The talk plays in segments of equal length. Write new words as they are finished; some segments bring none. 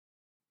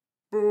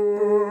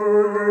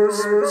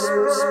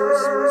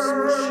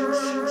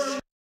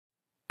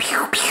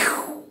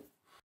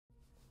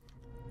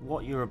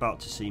What you're about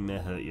to see may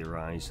hurt your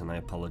eyes, and I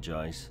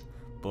apologise,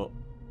 but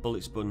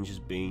Bullet Sponge has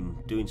been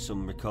doing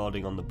some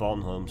recording on the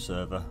Bornholm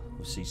server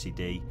with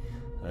CCD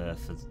for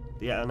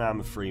an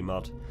Arma free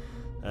mod,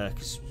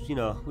 because you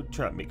know, we'll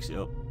try to mix it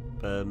up.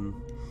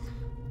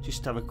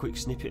 Just have a quick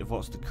snippet of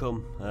what's to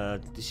come.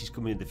 This is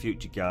coming in the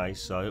future, guys,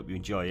 so I hope you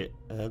enjoy it.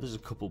 There's a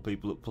couple of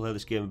people that play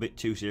this game a bit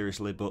too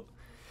seriously, but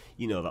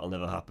you know that'll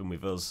never happen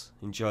with us.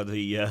 Enjoy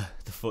the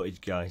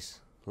footage, guys.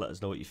 Let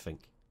us know what you think.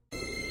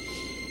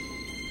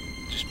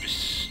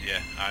 Yeah,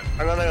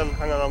 hang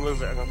on, I'll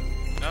move it, hang on.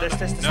 No,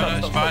 stop, it's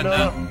fine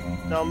no,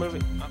 I'll move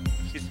it.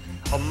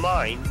 On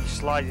mine, you're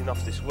sliding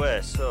off this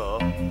way, so...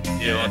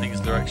 Yeah, I think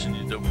it's direction,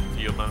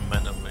 your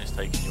momentum is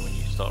taking you when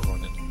you start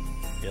running.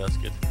 Yeah, that's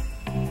good.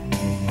 I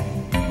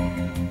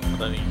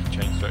don't think you can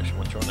change direction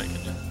once you're on it,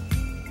 can you?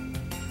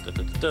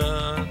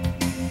 Da-da-da-da.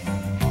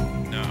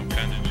 no, I'm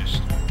kind of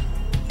just...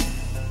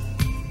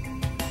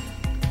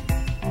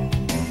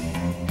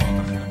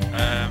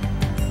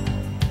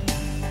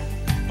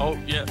 Oh,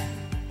 yeah.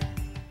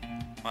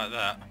 like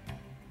that.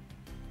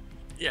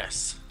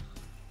 Yes.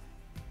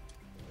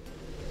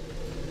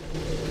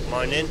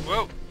 Mine in.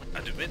 Whoa,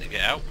 I didn't mean to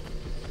get out.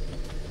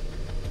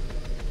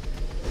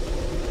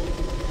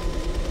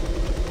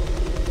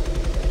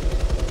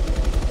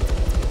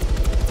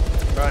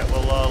 Right,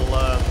 well,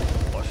 I'll,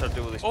 what should I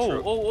do with this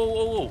truck?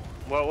 Oh.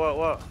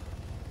 What?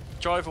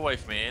 Drive away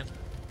from me, Ian.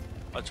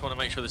 I just want to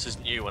make sure this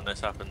isn't you when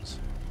this happens.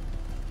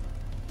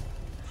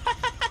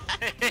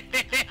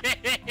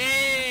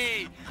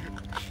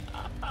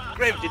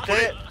 Graham,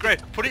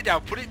 put it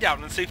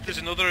down and see if there's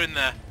another in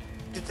there.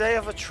 Did they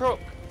have a truck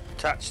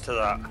attached to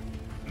that?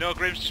 No,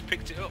 Graham's just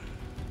picked it up.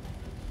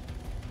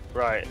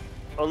 Right,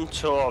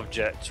 untow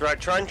objects. Right,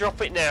 try and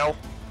drop it now.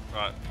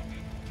 Right.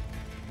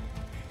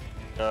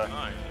 No.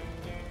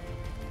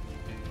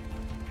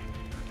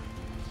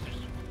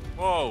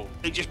 Whoa!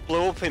 It just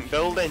blew up in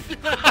building.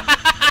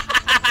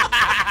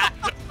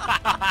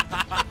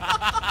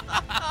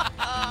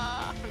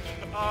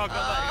 Oh, I got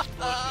that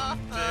explosion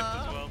taped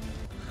as well.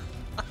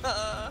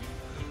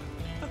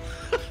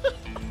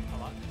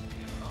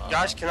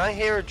 Guys, can I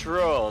hear a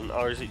drone,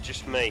 or is it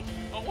just me?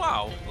 Oh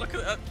wow! Look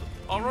at that.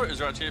 Our rotors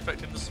are actually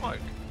affecting the smoke.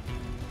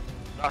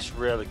 That's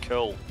really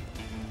cool.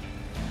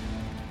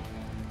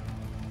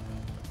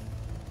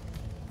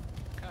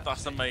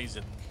 That's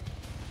amazing.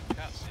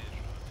 Can't see it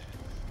right here.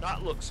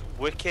 That looks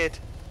wicked.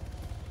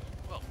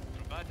 Well,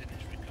 provided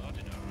it's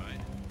recording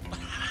alright.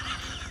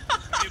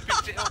 Have you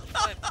picked it up,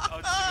 Flip?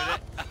 Oh, just a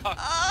minute.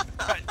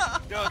 Right.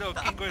 No,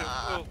 keep going.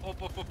 Oh,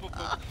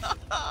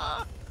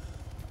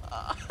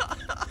 up.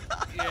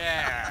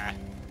 Yeah.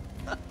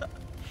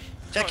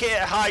 Take it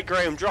at height,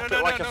 Graham. Drop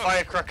it like a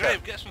firecracker.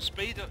 Graham, get some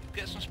speed up,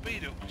 because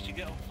you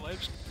get on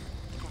flames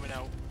coming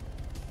out.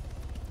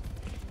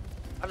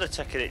 I'd have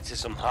taken it to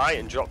some height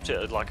and dropped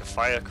it like a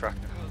firecracker.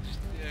 Well, just,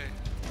 yeah.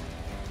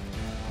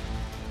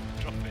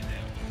 Drop it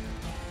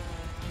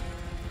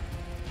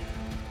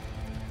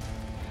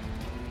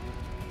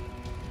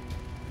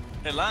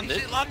now. It landed.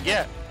 Is it landed?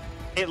 Yeah,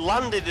 it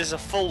landed as a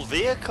full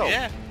vehicle.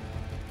 Yeah.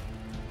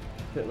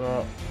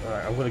 Alright,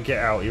 I'm gonna get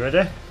out. You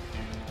ready?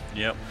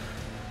 Yep.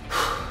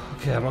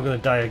 Okay, am I gonna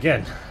die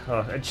again?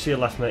 Oh, edge to your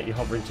left, mate. You're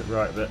hovering to the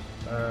right a bit.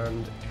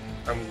 And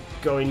I'm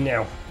going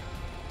now.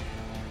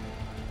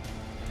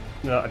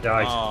 No, I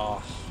died.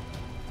 Oh.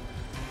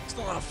 It's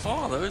not that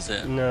far though, is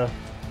it? No.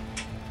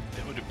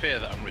 It would appear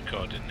that I'm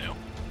recording now.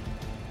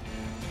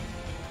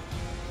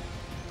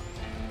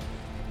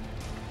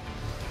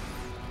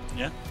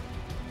 Yeah.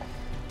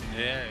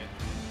 Yeah.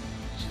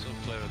 Still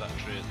play with that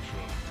tree at the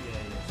front.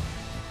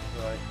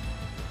 Yeah. Right.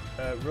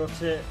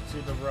 Rotate to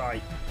the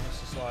right,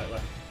 just slightly.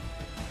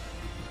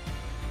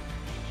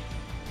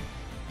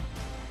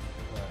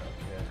 Right,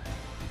 okay.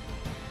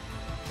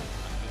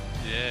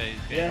 Yeah.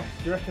 Yeah,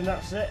 do you reckon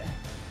that's it?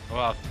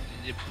 Well,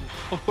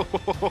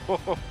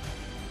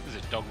 there's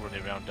a dog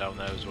running around down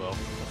there as well.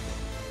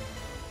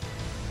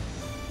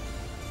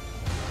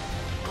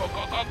 Go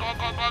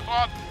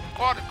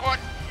on!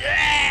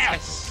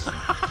 Yes!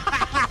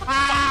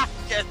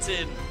 Get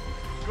in!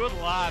 Good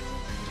lad.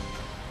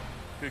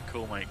 Good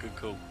call, mate, good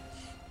call.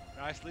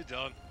 Nicely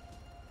done.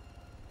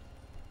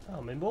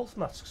 Oh, my wolf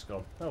mask's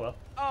gone. Oh well.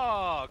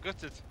 Oh,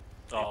 gutted.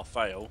 Oh,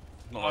 fail.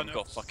 Not I've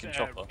got fucking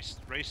chopper.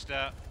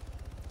 Restart.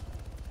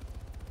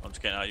 I'm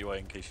just getting out of your way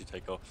in case you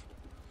take off.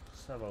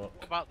 Let's have a look.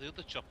 What about the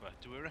other chopper?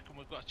 Do we reckon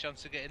we've got a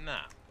chance of getting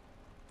that?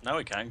 Now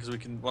we can, because we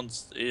can,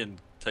 once Ian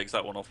takes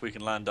that one off, we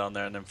can land down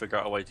there and then figure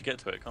out a way to get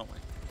to it, can't we?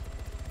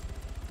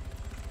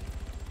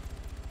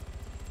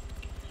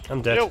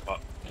 I'm dead. Yo.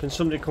 Can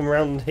somebody come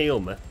round and heal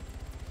me?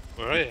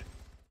 Where are you?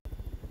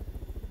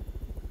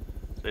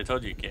 They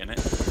told you you'd get in it.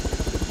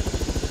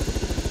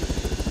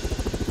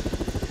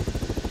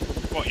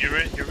 What, you're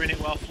in it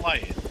while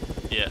flying?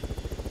 Yeah.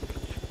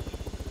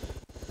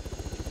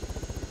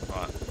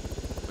 Right.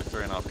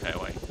 We're 3.5k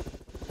away.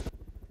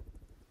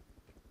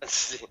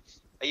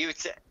 Are you?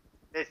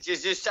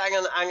 Just hang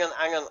on.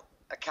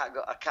 A cat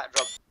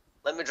dropped.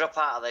 Let me drop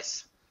out of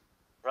this.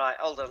 Right,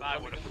 hold on. I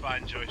would have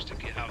fine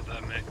joystick it out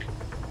there, Mick.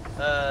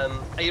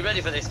 Are you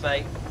ready for this,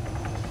 mate?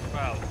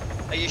 Well,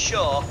 Are you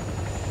sure?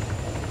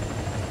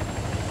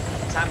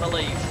 Time to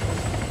leave.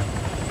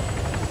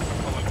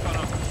 well, we've got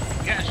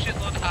to get a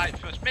shitload of height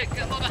first. Mick,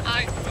 get a lot of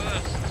height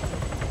first.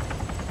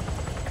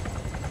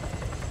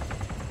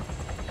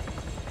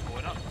 Well,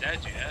 we're not dead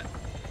yet.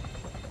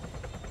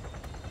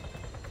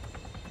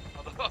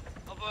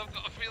 Although I've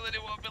got a feeling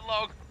it won't be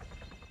long.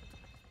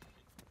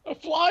 A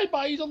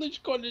flyby, he's only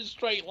just going in a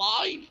straight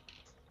line.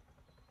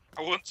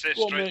 I wouldn't say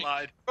Go on, straight Mick.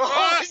 line.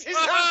 Oh, this is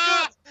not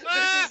good!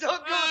 This is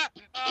not good!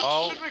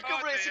 Oh. Good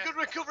recovery, it's a good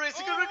recovery, it's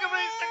a good Oh. recovery,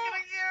 it's a good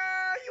recovery!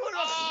 You were Oh,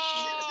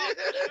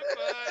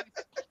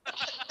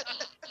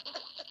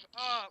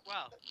 oh,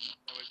 well,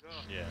 there we go.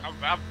 Yeah. I'm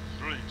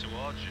running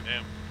towards you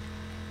now.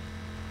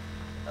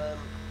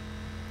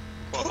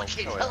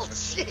 Fucking hell,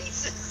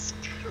 Jesus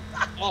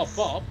Christ! Oh,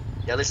 Bob.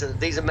 Yeah, listen,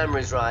 these are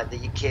memories, right, that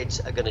your kids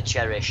are going to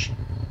cherish.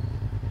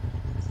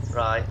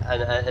 Right,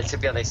 and to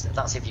be honest,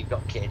 that's if you've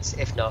got kids.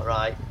 If not,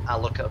 right,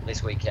 I'll look at them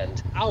this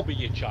weekend. I'll be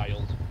your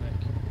child,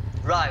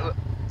 Nick. Right,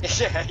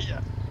 yeah.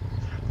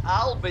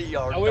 I'll be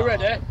your Are we dog.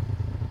 ready?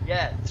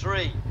 Yeah,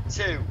 3,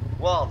 2,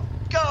 1,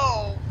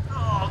 go!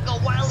 Oh,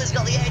 God, Wilder's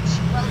got the edge.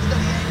 Wilder's got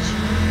the edge.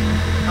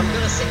 I'm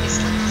going to sit in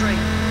slipstream.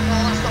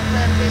 Oh, that's not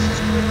fair. Pearson's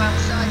coming from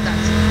outside,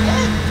 that's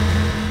yeah.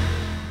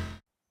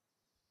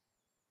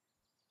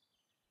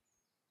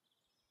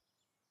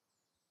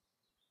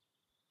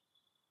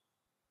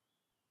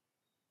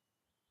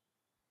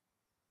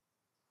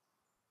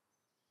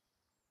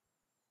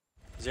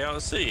 Is he out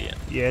of sea?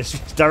 Yes,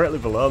 it's directly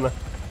below me.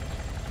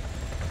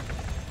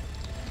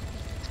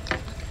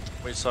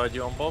 Which side are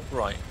you on, Bob?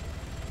 Right.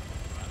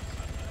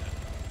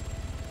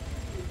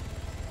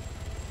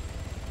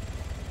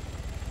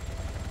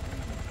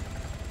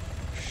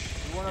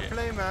 You wanna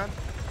play, man?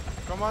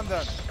 Come on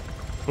then.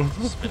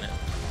 Spin it.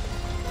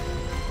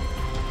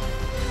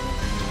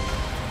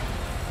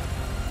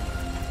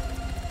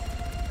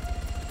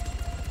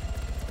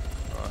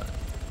 Alright.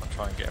 I'll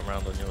try and get him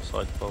round on your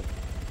side, Bob.